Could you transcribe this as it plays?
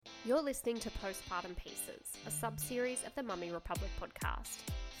You're listening to Postpartum Pieces, a sub-series of the Mummy Republic podcast,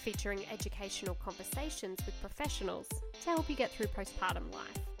 featuring educational conversations with professionals to help you get through postpartum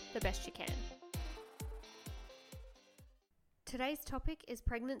life the best you can. Today's topic is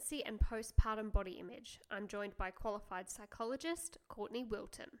pregnancy and postpartum body image. I'm joined by qualified psychologist Courtney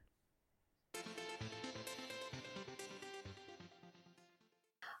Wilton.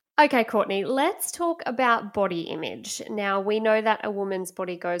 Okay, Courtney, let's talk about body image. Now, we know that a woman's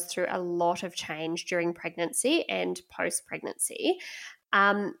body goes through a lot of change during pregnancy and post-pregnancy.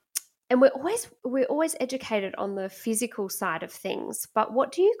 And we're always educated on the physical side of things, but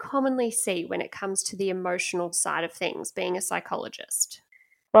what do you commonly see when it comes to the emotional side of things, being a psychologist?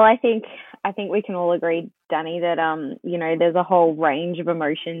 Well, I think we can all agree, Danny, that there's a whole range of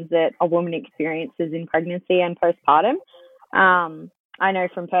emotions that a woman experiences in pregnancy and postpartum. I know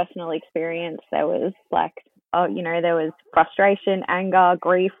from personal experience there was there was frustration, anger,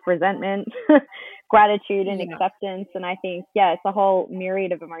 grief, resentment, gratitude and acceptance. And I think, it's a whole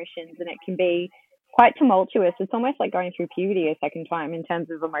myriad of emotions, and it can be quite tumultuous. It's almost like going through puberty a second time in terms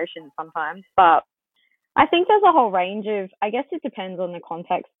of emotions sometimes. But I think there's a whole range of, I guess it depends on the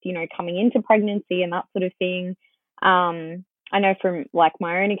context, coming into pregnancy and that sort of thing. I know from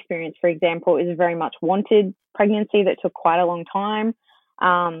my own experience, for example, it was a very much wanted pregnancy that took quite a long time.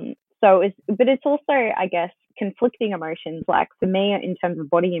 But it's also, I guess, conflicting emotions. Like for me, in terms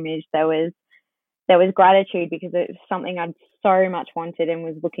of body image, there was gratitude because it was something I'd so much wanted and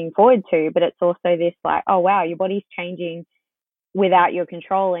was looking forward to. But it's also this oh wow, your body's changing without your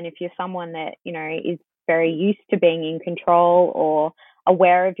control. And if you're someone that, is very used to being in control or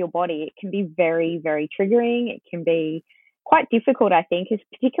aware of your body, it can be very, very triggering. It can be quite difficult, I think,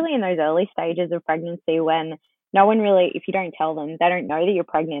 particularly in those early stages of pregnancy when no one really, if you don't tell them, they don't know that you're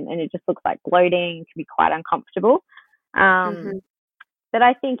pregnant, and it just looks like bloating. It can be quite uncomfortable. But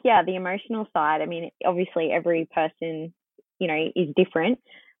I think, the emotional side, I mean, obviously every person, is different,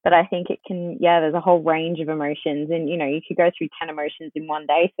 but I think it can, there's a whole range of emotions, and, you could go through 10 emotions in one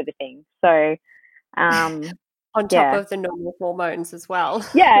day sort of thing. So, on top of the normal hormones as well.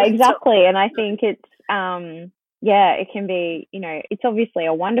 Yeah, exactly. And I think it's, it can be, it's obviously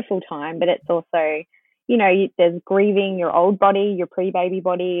a wonderful time, but it's also, there's grieving your old body, your pre-baby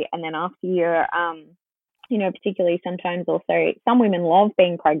body, and then after you're, particularly sometimes also some women love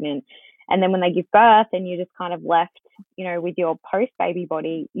being pregnant, and then when they give birth and you're just kind of left, with your post-baby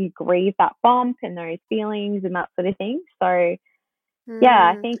body, you grieve that bump and those feelings and that sort of thing. So,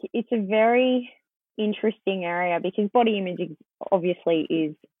 I think it's a very interesting area because body image obviously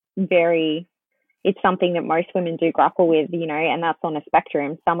is it's something that most women do grapple with, and that's on a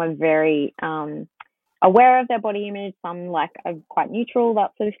spectrum. Some are very aware of their body image, some are quite neutral, that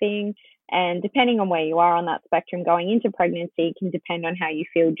sort of thing. And depending on where you are on that spectrum going into pregnancy can depend on how you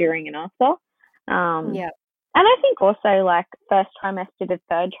feel during and after. And I think also first trimester to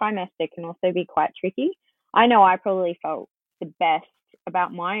third trimester can also be quite tricky. I know I probably felt the best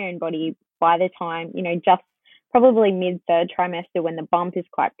about my own body by the time, just probably mid-third trimester when the bump is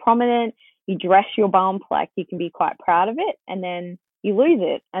quite prominent. You dress your bump, you can be quite proud of it, and then you lose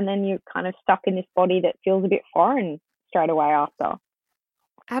it, and then you're kind of stuck in this body that feels a bit foreign straight away after.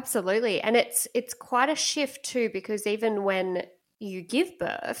 Absolutely. And it's quite a shift too, because even when you give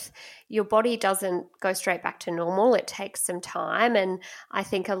birth, your body doesn't go straight back to normal. It takes some time. And I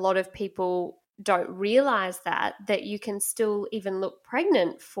think a lot of people don't realize that you can still even look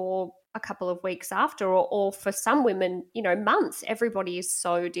pregnant for a couple of weeks after, or for some women, months. Everybody is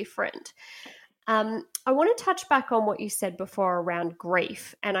so different. I want to touch back on what you said before around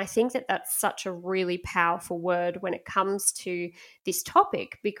grief. And I think that that's such a really powerful word when it comes to this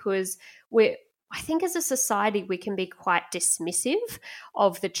topic, because I think as a society, we can be quite dismissive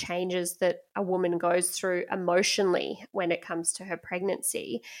of the changes that a woman goes through emotionally when it comes to her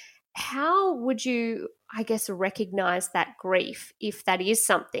pregnancy. How would you, I guess, recognize that grief if that is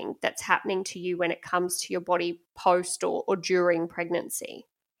something that's happening to you when it comes to your body post or during pregnancy?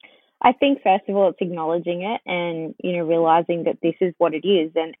 I think, first of all, it's acknowledging it and, realizing that this is what it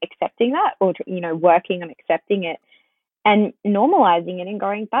is and accepting that, or, working on accepting it and normalizing it and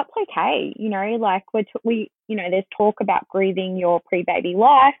going, that's okay. There's talk about grieving your pre-baby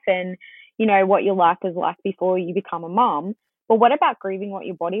life and, what your life was like before you become a mum. But what about grieving what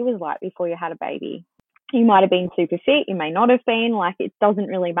your body was like before you had a baby? You might have been super fit, you may not have been, it doesn't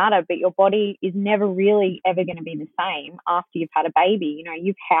really matter, but your body is never really ever going to be the same after you've had a baby.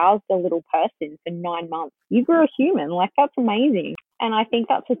 You've housed a little person for 9 months. You grew a human, that's amazing. And I think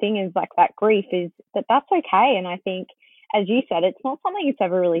that's the thing is that grief is that's okay. And I think, as you said, it's not something that's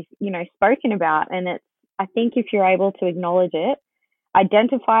ever really, spoken about. And I think if you're able to acknowledge it,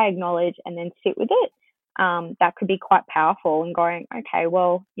 identify, acknowledge, and then sit with it, that could be quite powerful, and going, okay,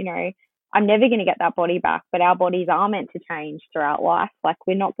 well, I'm never going to get that body back, but our bodies are meant to change throughout life. Like,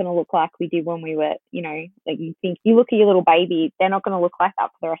 we're not going to look like we did when we were, like, you look at your little baby, they're not going to look like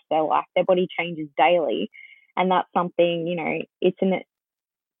that for the rest of their life. Their body changes daily. And that's something,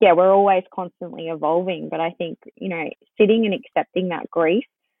 we're always constantly evolving. But I think, sitting and accepting that grief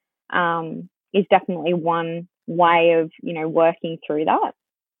is definitely one way of, working through that.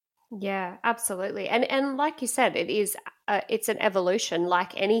 Yeah, absolutely. And like you said, it's an evolution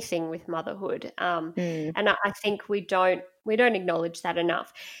like anything with motherhood. And I think we don't acknowledge that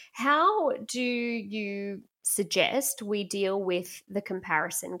enough. How do you suggest we deal with the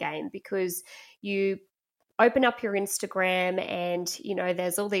comparison game? Because you open up your Instagram and,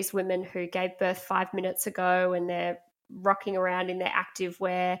 there's all these women who gave birth 5 minutes ago and they're rocking around in their active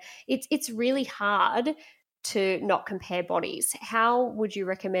wear. It's really hard to not compare bodies. How would you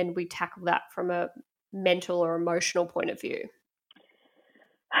recommend we tackle that from a mental or emotional point of view?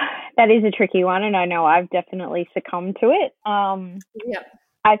 That is a tricky one, and I know I've definitely succumbed to it. Yep.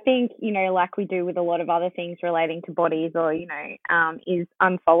 I think, like we do with a lot of other things relating to bodies, or, is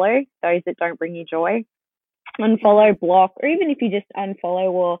unfollow those that don't bring you joy. Unfollow, block, or even if you just unfollow,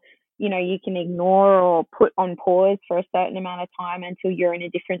 or, you can ignore or put on pause for a certain amount of time until you're in a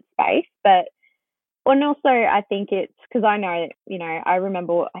different space. And also, I think it's because I know, I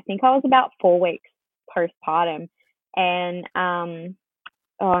remember, I think I was about 4 weeks postpartum, and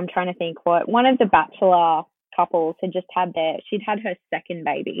I'm trying to think what one of the Bachelor couples had just she'd had her second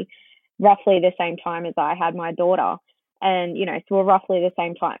baby roughly the same time as I had my daughter. And, so we're roughly the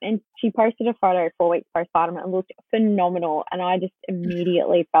same time. And she posted a photo 4 weeks postpartum and it looked phenomenal. And I just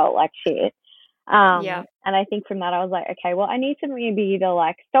immediately felt like shit. And I think from that, I was like, okay, well, I need to maybe either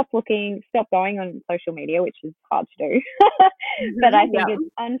like stop going on social media, which is hard to do. But I think it's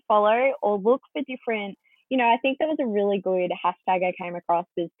unfollow or look for different, I think there was a really good hashtag I came across,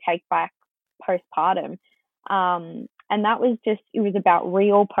 was take back postpartum. And that was it was about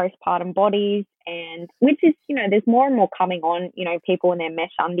real postpartum bodies, and which is, there's more and more coming on, people in their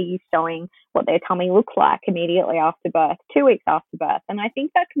mesh undies showing what their tummy looks like immediately after birth, 2 weeks after birth. And I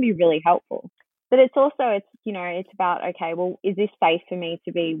think that can be really helpful. But it's about, okay, well, is this safe for me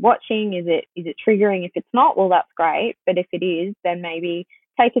to be watching? Is it triggering? If it's not, well, that's great. But if it is, then maybe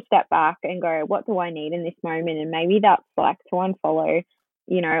take a step back and go, what do I need in this moment? And maybe that's like to unfollow,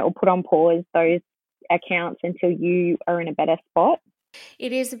 or put on pause those accounts until you are in a better spot.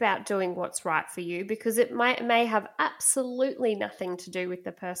 It is about doing what's right for you, because it may have absolutely nothing to do with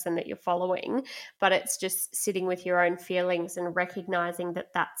the person that you're following, but it's just sitting with your own feelings and recognizing that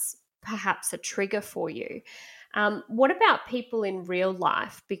that's perhaps a trigger for you. What about people in real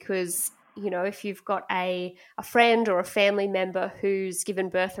life? Because, if you've got a friend or a family member who's given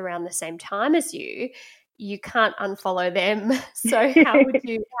birth around the same time as you can't unfollow them. So how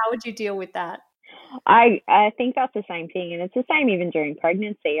would you deal with that? I think that's the same thing, and it's the same even during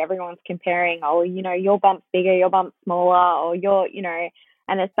pregnancy. Everyone's comparing, your bump's bigger, your bump's smaller, or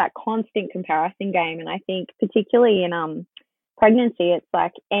and it's that constant comparison game. And I think particularly in pregnancy, it's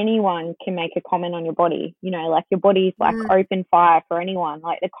like anyone can make a comment on your body. Like your body's like open fire for anyone.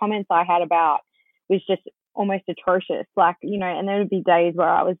 Like the comments I had about was just almost atrocious. Like, and there would be days where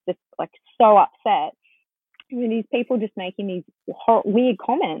I was just like so upset. These people just making these weird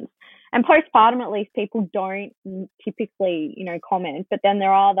comments. And postpartum, at least, people don't typically, comment. But then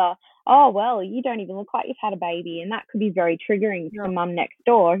there are oh, well, you don't even look like you've had a baby. And that could be very triggering to the mum next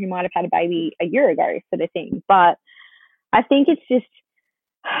door who might have had a baby a year ago, sort of thing. But I think it's just,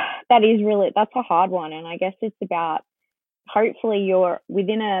 that's a hard one. And I guess it's about, hopefully you're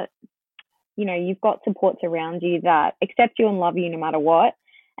within you've got supports around you that accept you and love you no matter what.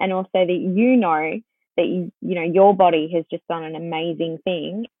 And also that that your body has just done an amazing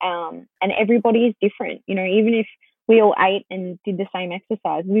thing, and everybody is different. Even if we all ate and did the same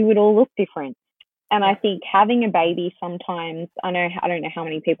exercise, we would all look different. And I think having a baby sometimes, I don't know how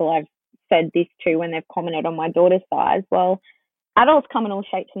many people I've said this to when they've commented on my daughter's size. Well, adults come in all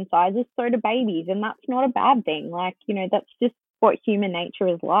shapes and sizes, so do babies, and that's not a bad thing. Like, that's just what human nature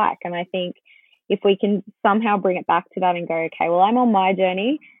is like. And I think if we can somehow bring it back to that and go, okay, well, I'm on my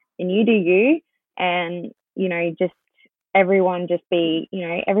journey and you do you. And, just everyone just be,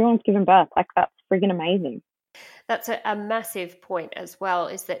 everyone's given birth. Like, that's friggin' amazing. That's a massive point as well,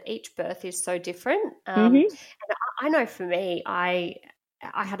 is that each birth is so different. And I know for me, I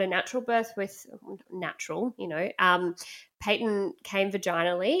had a natural birth with Peyton came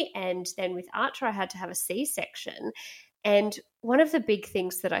vaginally, and then with Archer, I had to have a C-section. And one of the big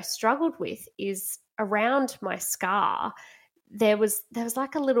things that I struggled with is around my scar. there was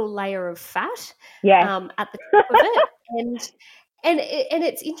like a little layer of fat Yeah. at the top of it, and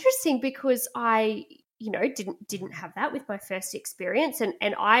it's interesting because I didn't have that with my first experience, and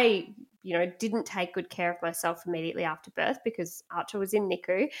I didn't take good care of myself immediately after birth because Archer was in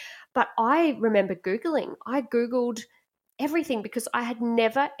NICU. But I remember I googled everything because I had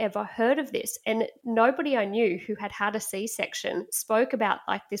never ever heard of this, and nobody I knew who had a C-section spoke about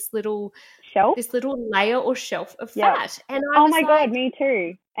like Shelf. this little layer or shelf of Yeah. fat. And I Oh was my like, God, me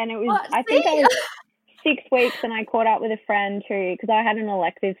too. And it was, what? I think I was 6 weeks, and I caught up with a friend too because I had an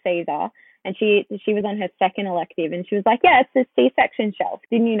elective Caesar, and she was on her second elective, and she was like, "Yeah, it's a C-section shelf.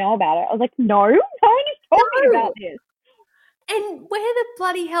 Didn't you know about it?" I was like, "No, no one has told me about this." And where the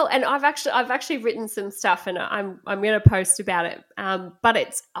bloody hell? And I've actually written some stuff, and I'm going to post about it.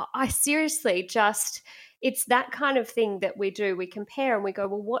 But I seriously just, it's that kind of thing that we do. We compare and we go,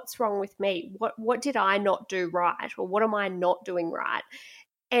 well, what's wrong with me? What did I not do right, or what am I not doing right?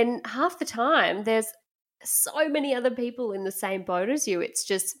 And half the time, there's so many other people in the same boat as you. It's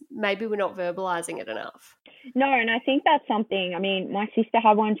just maybe we're not verbalizing it enough. No, and I think that's something. I mean, my sister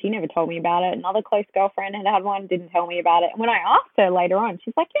had one. She never told me about it. Another close girlfriend had one, didn't tell me about it. And when I asked her later on,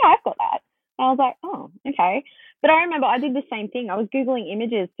 she's like, "Yeah, I've got that." And I was like, "Oh, okay." But I remember I did the same thing. I was Googling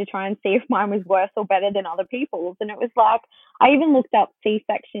images to try and see if mine was worse or better than other people's. And it was like, I even looked up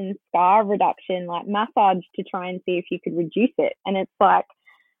C-section scar reduction, like massage, to try and see if you could reduce it. And it's like,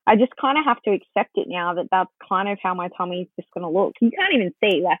 I just kind of have to accept it now that that's kind of how my tummy's just going to look. You can't even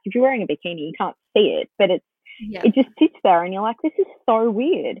see, like if you're wearing a bikini, you can't see it, but it just sits there and you're like, this is so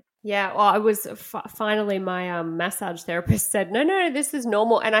weird. Yeah, well, I was finally my massage therapist said, no, this is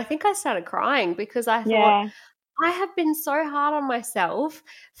normal. And I think I started crying because I thought, I have been so hard on myself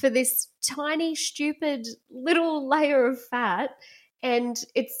for this tiny, stupid little layer of fat. And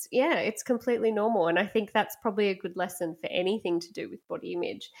it's completely normal. And I think that's probably a good lesson for anything to do with body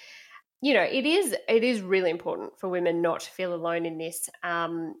image. It is really important for women not to feel alone in this.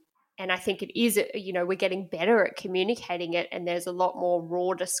 And I think it is, we're getting better at communicating it, and there's a lot more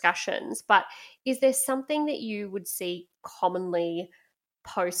raw discussions. But is there something that you would see commonly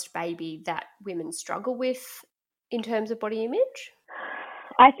post-baby that women struggle with in terms of body image?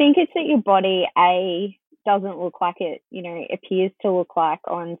 I think it's that your body, doesn't look like it, appears to look like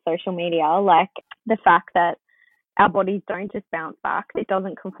on social media. Like the fact that our bodies don't just bounce back. It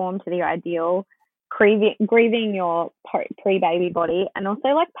doesn't conform to the ideal. Grieving your pre-baby body, and also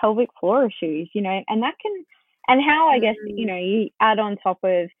like pelvic floor issues, and that can, and how I guess, you add on top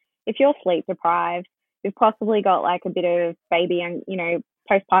of, if you're sleep deprived, you've possibly got like a bit of baby and,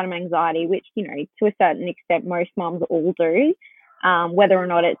 postpartum anxiety, which, to a certain extent, most mums all do, whether or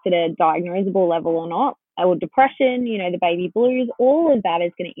not it's at a diagnosable level or not, or depression, the baby blues, all of that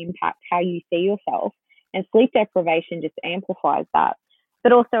is going to impact how you see yourself. And sleep deprivation just amplifies that.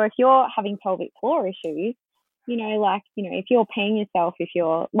 But also, if you're having pelvic floor issues, if you're peeing yourself, if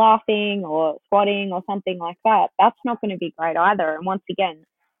you're laughing or squatting or something like that, that's not going to be great either. And once again,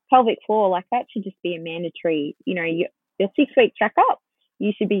 pelvic floor, like that should just be a mandatory, your 6-week checkup.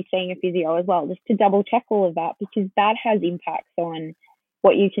 You should be seeing a physio as well, just to double check all of that, because that has impacts on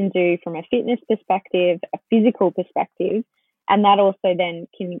what you can do from a fitness perspective, a physical perspective. And that also then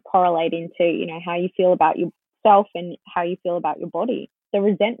can correlate into, how you feel about yourself and how you feel about your body. The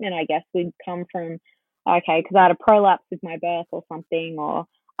resentment, I guess, would come from, okay, because I had a prolapse with my birth or something, or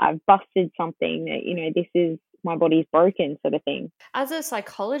I've busted something, that, this is, my body's broken, sort of thing. As a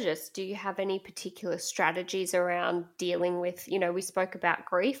psychologist, do you have any particular strategies around dealing with, we spoke about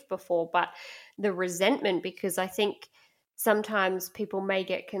grief before, but the resentment, because I think sometimes people may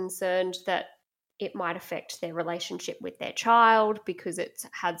get concerned that it might affect their relationship with their child because it's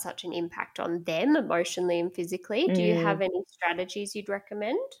had such an impact on them emotionally and physically. Do you have any strategies you'd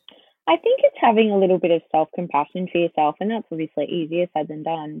recommend? I think it's having a little bit of self-compassion for yourself, and that's obviously easier said than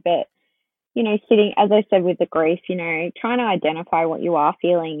done. But, sitting, as I said, with the grief, trying to identify what you are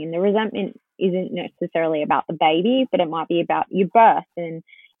feeling. And the resentment isn't necessarily about the baby, but it might be about your birth. And,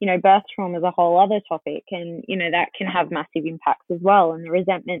 birth trauma is a whole other topic, and, that can have massive impacts as well. And the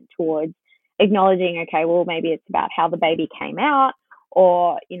resentment towards acknowledging, okay, well, maybe it's about how the baby came out,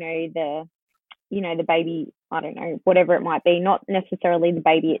 or, the baby, I don't know, whatever it might be, not necessarily the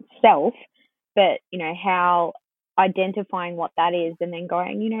baby itself, but, how identifying what that is, and then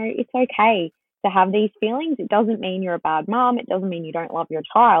going, it's okay to have these feelings. It doesn't mean you're a bad mom. It doesn't mean you don't love your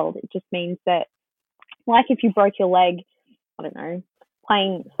child. It just means that, like if you broke your leg, I don't know,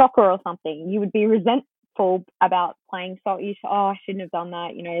 playing soccer or something, you would be resentful about playing soccer. I shouldn't have done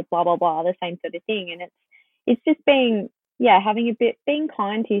that, blah, blah, blah, the same sort of thing. And it's just being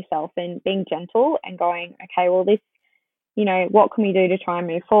kind to yourself and being gentle and going, okay, well, this you know, what can we do to try and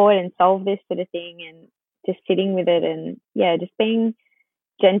move forward and solve this sort of thing, and just sitting with it, and yeah, just being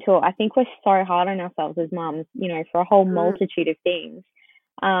gentle. I think we're so hard on ourselves as mums, you know, for a whole multitude of things.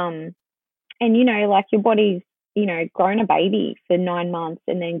 Um, and, you know, like your body's, you know, grown a baby for 9 months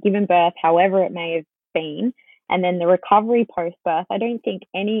and then given birth, however it may have been. And then the recovery post birth, I don't think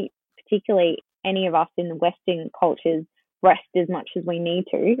particularly any of us in the Western cultures rest as much as we need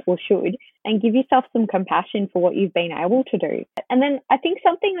to or should, and give yourself some compassion for what you've been able to do. And then I think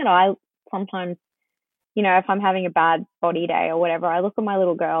something that I sometimes, you know, if I'm having a bad body day or whatever, I look at my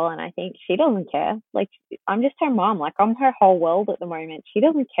little girl and I think she doesn't care. Like, I'm just her mom. Like, I'm her whole world at the moment. She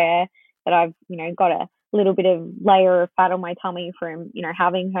doesn't care that I've, you know, got a little bit of layer of fat on my tummy from, you know,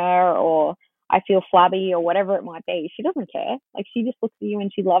 having her, or I feel flabby or whatever it might be. She doesn't care. Like, she just looks at you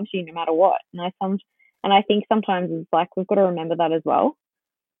and she loves you no matter what. And I think sometimes it's like we've got to remember that as well.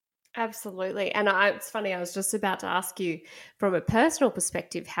 Absolutely. And it's funny, I was just about to ask you from a personal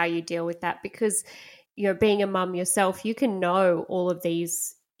perspective how you deal with that, because, you know, being a mum yourself, you can know all of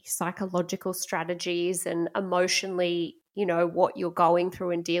these psychological strategies and emotionally, you know, what you're going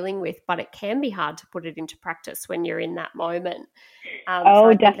through and dealing with, but it can be hard to put it into practice when you're in that moment.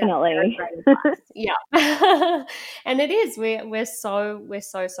 Oh, definitely. Yeah. And it is, we're so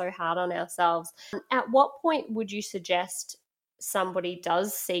hard on ourselves. At what point would you suggest somebody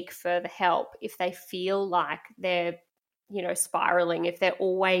does seek further help if they feel like they're, you know, spiraling, if they're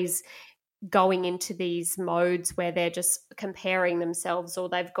always going into these modes where they're just comparing themselves, or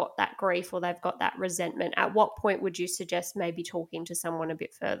they've got that grief, or they've got that resentment? At what point would you suggest maybe talking to someone a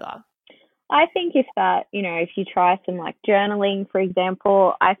bit further? I think if you try some like journaling, for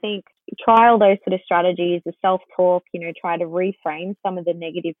example, I think try all those sort of strategies, the self-talk, you know, try to reframe some of the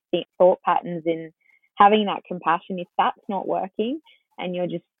negative thought patterns in having that compassion. If that's not working and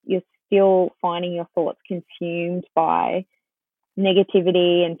you're still finding your thoughts consumed by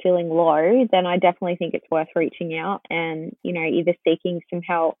negativity and feeling low, then I definitely think it's worth reaching out and, you know, either seeking some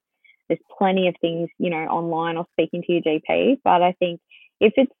help. There's plenty of things, you know, online, or speaking to your GP. But I think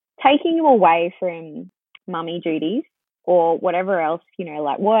if it's taking you away from mummy duties or whatever else, you know,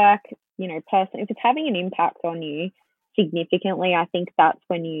 like work, you know, if it's having an impact on you significantly, I think that's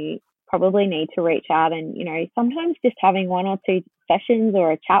when you probably need to reach out. And, you know, sometimes just having 1 or 2 sessions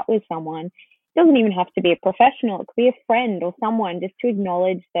or a chat with someone, it doesn't even have to be a professional. It could be a friend or someone, just to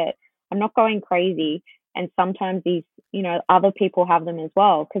acknowledge that I'm not going crazy. And sometimes these, you know, other people have them as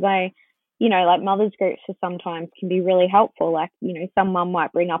well. Because you know, like mothers groups for sometimes can be really helpful. Like, you know, some mum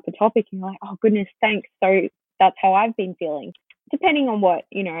might bring up a topic and you're like, oh goodness, thanks. So that's how I've been feeling. Depending on what,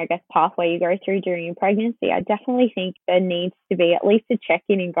 you know, I guess pathway you go through during your pregnancy, I definitely think there needs to be at least a check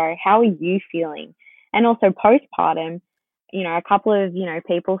in and go, how are you feeling? And also postpartum, you know, a couple of, you know,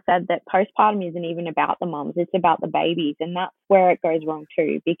 people said that postpartum isn't even about the mums, it's about the babies. And that's where it goes wrong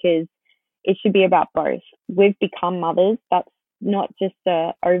too, because it should be about both. We've become mothers. That's not just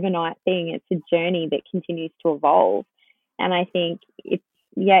a overnight thing. It's a journey that continues to evolve. And I think it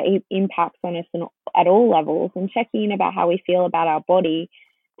impacts on us at all levels, and checking in about how we feel about our body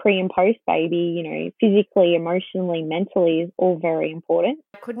pre and post baby, you know, physically, emotionally, mentally, is all very important.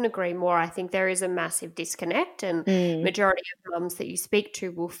 I couldn't agree more. I think there is a massive disconnect, and majority of mums that you speak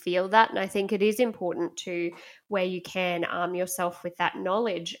to will feel that. And I think it is important to, where you can, arm yourself with that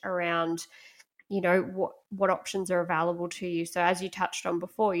knowledge around, you know, what options are available to you. So as you touched on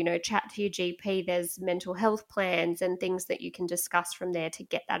before, you know, chat to your GP. There's mental health plans and things that you can discuss from there to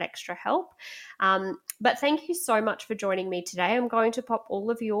get that extra help. But thank you so much for joining me today. I'm going to pop all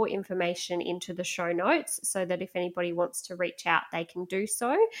of your information into the show notes so that if anybody wants to reach out, they can do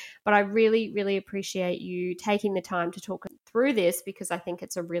so. But I really, really appreciate you taking the time to talk through this, because I think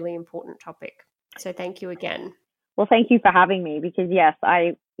it's a really important topic. So thank you again. Well, thank you for having me, because yes,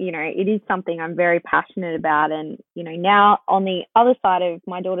 you know, it is something I'm very passionate about. And, you know, now on the other side of,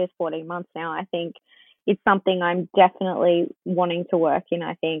 my daughter's 14 months now, I think it's something I'm definitely wanting to work in.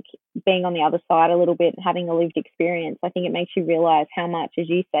 I think being on the other side a little bit, having a lived experience, I think it makes you realize how much, as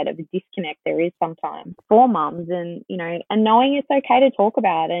you said, of a disconnect there is sometimes for mums, and, you know, and knowing it's okay to talk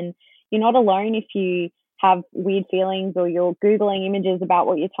about. And you're not alone if you have weird feelings or you're Googling images about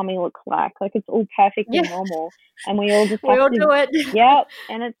what your tummy looks like. Like, it's all perfectly normal. And we all just do it. Yeah.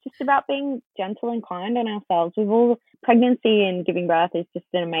 And it's just about being gentle and kind on ourselves. Pregnancy and giving birth is just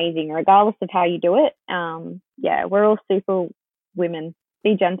amazing, regardless of how you do it. We're all super women.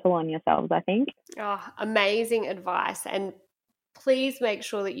 Be gentle on yourselves, I think. Oh, amazing advice. And please make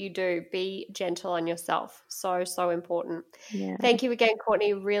sure that you do be gentle on yourself. So, so important. Yeah. Thank you again,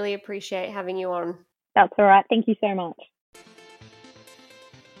 Courtney. Really appreciate having you on. That's all right. Thank you so much.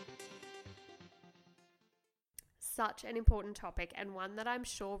 such an important topic and one that I'm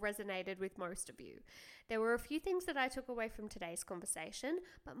sure resonated with most of you. There were a few things that I took away from today's conversation,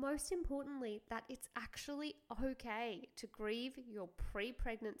 but most importantly, that it's actually okay to grieve your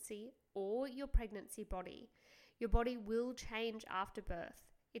pre-pregnancy or your pregnancy body. Your body will change after birth.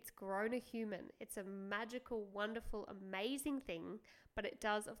 It's grown a human. It's a magical, wonderful, amazing thing, but it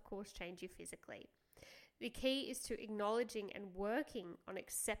does, of course, change you physically. The key is to acknowledging and working on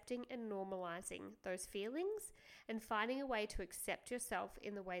accepting and normalizing those feelings and finding a way to accept yourself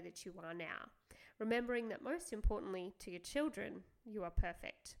in the way that you are now. Remembering that most importantly to your children, you are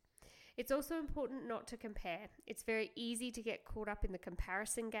perfect. It's also important not to compare. It's very easy to get caught up in the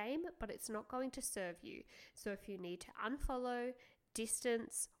comparison game, but it's not going to serve you. So if you need to unfollow,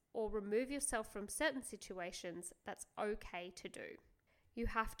 distance, or remove yourself from certain situations, that's okay to do. You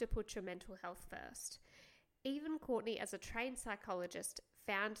have to put your mental health first. Even Courtney, as a trained psychologist,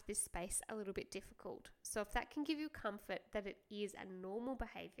 found this space a little bit difficult. So if that can give you comfort that it is a normal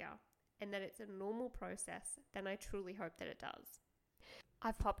behavior and that it's a normal process, then I truly hope that it does.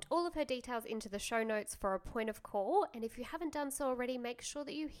 I've popped all of her details into the show notes for a point of call, and if you haven't done so already, make sure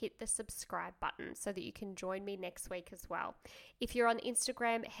that you hit the subscribe button so that you can join me next week as well. If you're on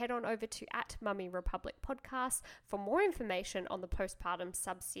Instagram, head on over to @MummyRepublicPodcast for more information on the postpartum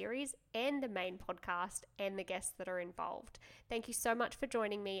sub-series and the main podcast and the guests that are involved. Thank you so much for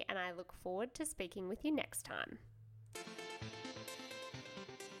joining me, and I look forward to speaking with you next time.